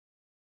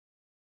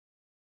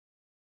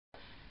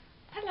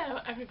Hello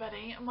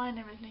everybody, my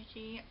name is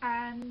Nikki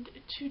and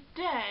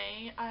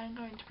today I'm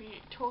going to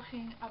be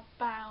talking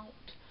about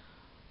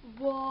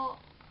what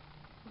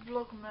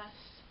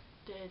vlogmas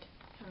did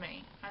for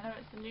me. I know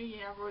it's the new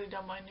year, I've already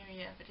done my new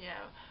year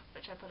video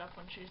which I put up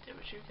on Tuesday,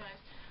 which you guys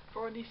have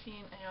already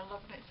seen and you're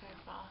loving it so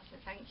far, so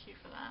thank you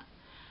for that.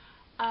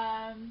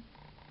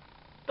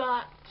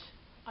 But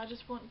I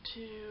just want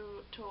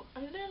to talk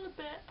a little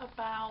bit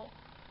about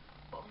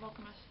what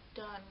vlogmas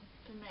done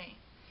for me.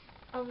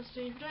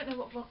 Obviously, if you don't know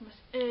what vlogmas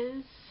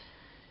is,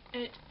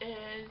 it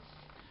is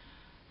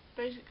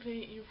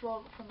basically you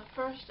vlog from the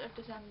 1st of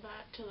December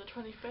till the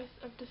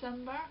 25th of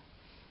December.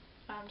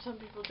 Some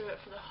people do it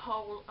for the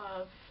whole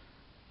of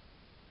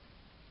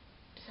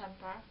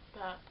December,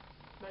 but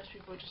most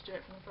people just do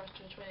it from the 1st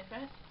to the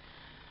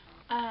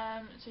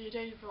 25th. So you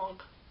daily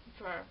vlog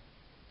for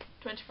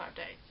 25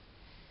 days.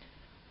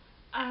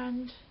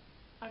 And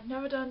I've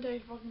never done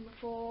daily vlogging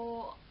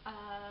before,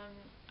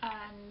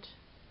 and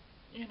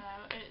you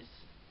know,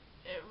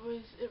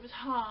 it was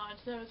hard.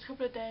 There was a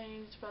couple of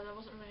days where there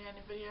wasn't really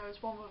any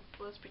videos. One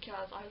was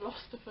because I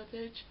lost the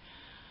footage,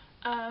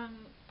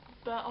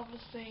 but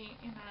obviously,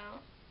 you know,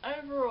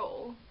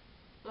 overall,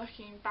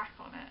 looking back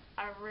on it,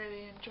 I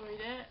really enjoyed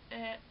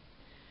it.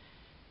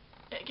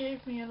 It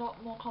gave me a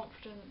lot more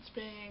confidence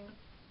being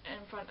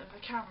in front of the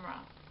camera.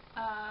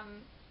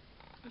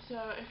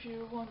 So if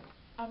you want,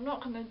 I'm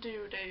not going to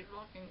do daily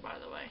vlogging, by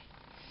the way.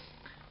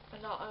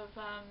 A lot of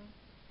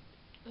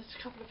there's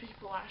a couple of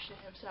people actually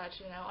have said,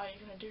 you know, are you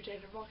going to do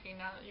daily vlogging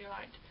now that you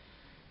liked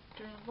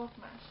doing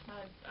vlogmas? And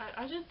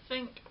I did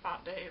think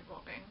about daily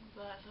vlogging,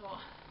 but I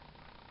thought,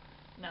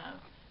 no,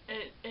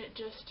 it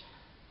just,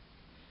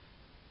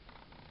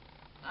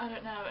 I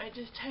don't know, it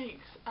just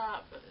takes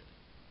up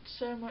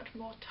so much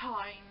more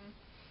time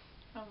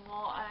and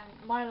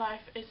my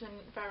life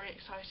isn't very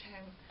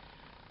exciting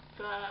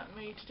for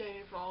me to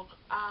daily vlog.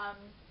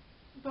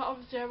 But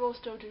obviously I will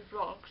still do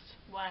vlogs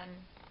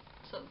when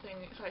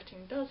something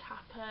exciting does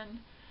happen,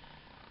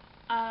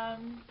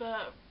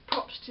 but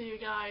props to you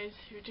guys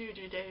who do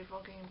daily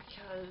vlogging,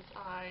 because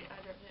I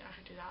don't think I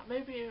could do that.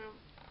 Maybe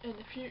in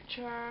the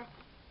future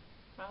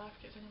my life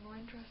gets any more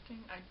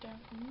interesting, I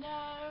don't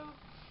know.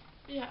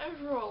 But yeah,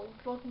 overall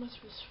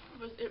vlogmas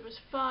was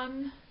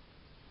fun,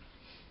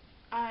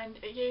 and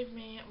it gave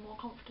me more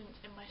confidence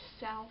in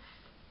myself,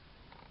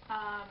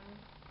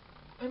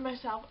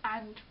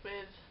 and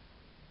with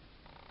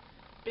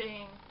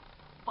being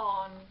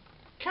on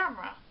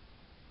camera.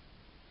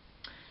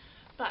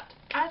 But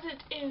as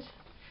it is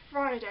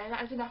Friday,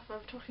 that is enough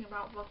of talking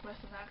about vlogmas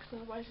and that, because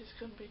otherwise it's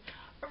going to be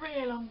a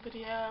really long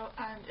video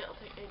and it'll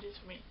take ages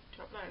for me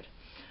to upload,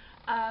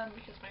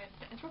 because my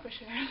internet is rubbish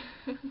here.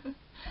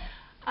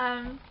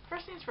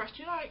 First things first,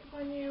 you know, like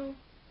when you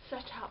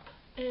set up,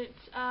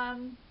 it's I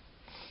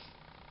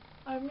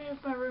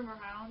moved my room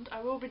around.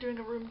 I will be doing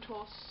a room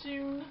tour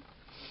soon.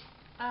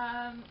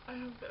 I have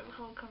a bit of a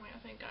cold coming, I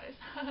think, guys.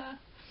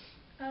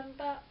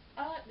 But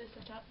I like this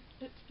setup.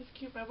 It's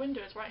cute. My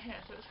window is right here,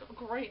 so it's got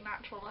great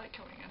natural light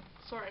coming in.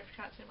 Sorry if you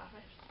can't see my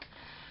face.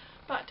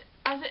 But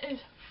as it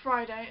is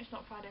Friday, it's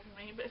not Friday for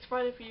me, but it's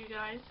Friday for you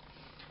guys.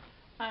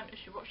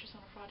 If you watch this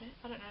on a Friday,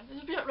 I don't know. This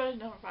will be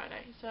uploaded on a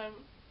Friday, so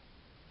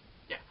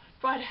yeah.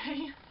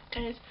 Friday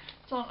is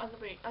Song of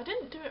the Week. I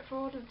didn't do it for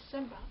all of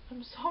December.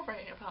 I'm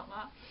sorry about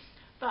that.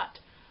 But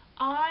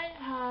I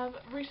have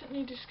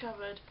recently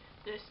discovered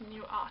this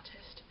new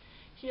artist.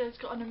 He has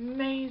got an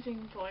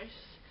amazing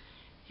voice.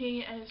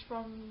 He is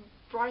from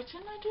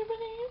Brighton, I do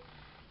believe.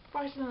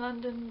 Brighton and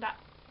London, that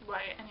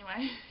way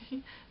anyway.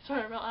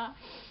 Sorry about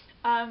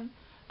that.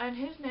 And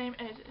his name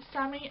is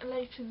Sammy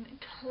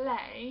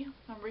Clay.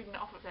 I'm reading it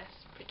off of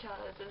this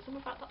because there's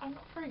some fact that I'm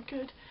not very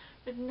good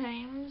with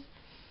names.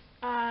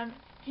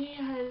 He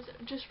has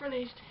just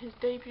released his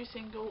debut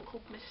single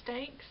called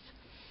Mistakes.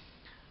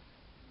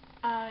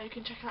 You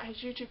can check out his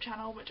YouTube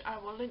channel, which I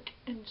will link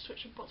in the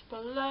description box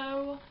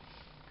below.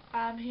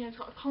 He has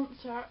got a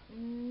concert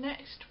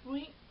next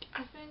week,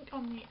 I think,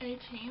 on the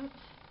 18th.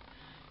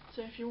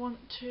 So if you want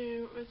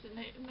to, was it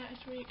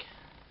next week?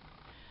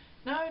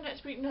 No,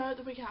 next week, no,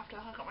 the week after.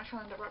 I've got my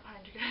calendar right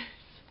behind you guys.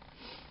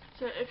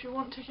 So if you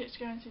want tickets to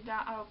go and see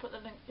that, I will put the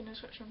link in the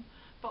description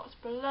box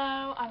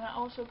below, and I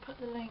also put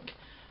the link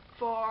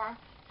for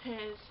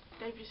his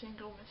debut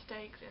single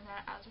Mistakes in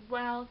there as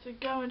well. So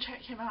go and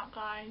check him out,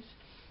 guys.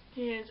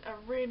 He is a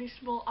really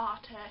small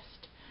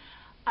artist,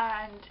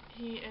 and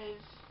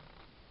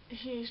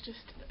he's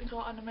just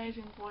got an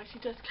amazing voice. He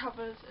does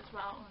covers as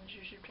well on his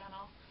YouTube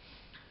channel.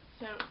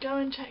 So go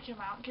and check him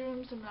out, give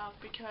him some love,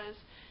 because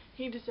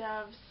he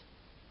deserves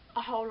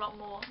a whole lot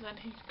more than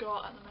he's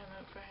got at the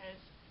moment for his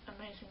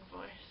amazing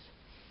voice.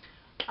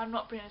 I'm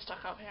not being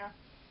stuck up here.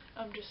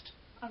 I'm just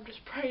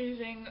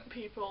praising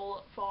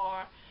people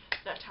for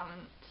their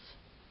talents.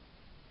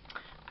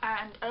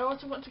 And I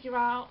also want to give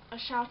out a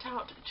shout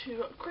out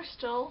to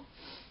Crystal.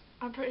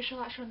 I'm pretty sure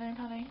that's your name,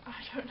 honey.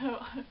 I don't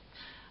know.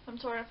 I'm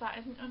sorry if that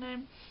isn't your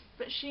name.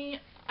 But she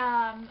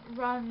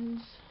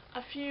runs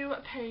a few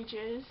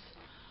pages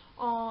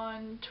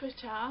on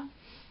Twitter,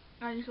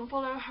 and you can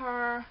follow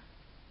her.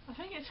 I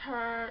think it's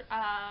her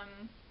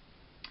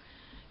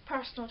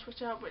personal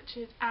Twitter, which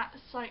is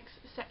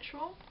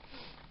 @sykessexual.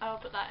 I'll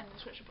put that in the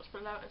description box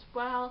below as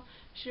well.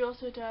 She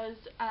also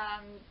does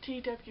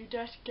TW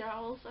Dirty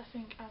Girls, I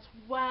think, as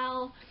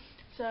well.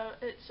 So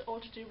it's all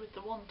to do with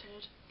The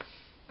Wanted,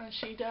 and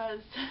she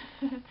does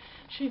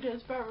she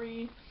does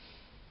very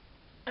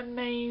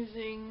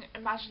amazing,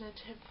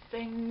 imaginative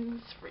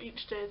things for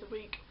each day of the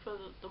week for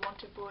the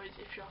Wanted boys.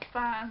 If you're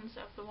fans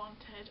of The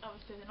Wanted,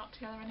 obviously they're not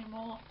together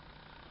anymore,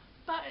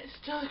 but it's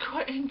still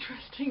quite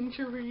interesting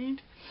to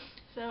read.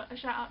 So a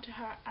shout out to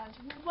her as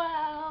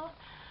well.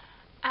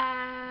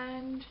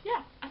 And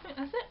yeah, I think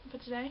that's it for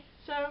today.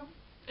 So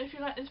if you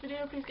like this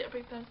video, please get a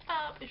big thumbs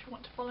up. If you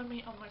want to follow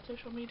me on my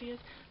social medias,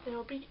 they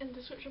will be in the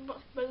description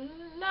box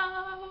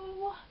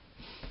below.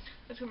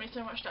 There's going to be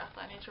so much stuff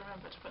that I need to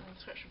remember to put in the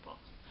description box.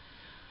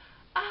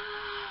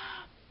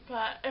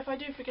 But if I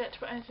do forget to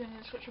put anything in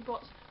the description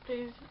box,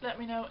 please let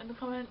me know in the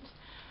comments.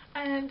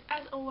 And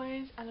as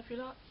always, I love you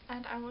lots,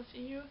 and I will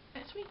see you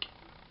next week.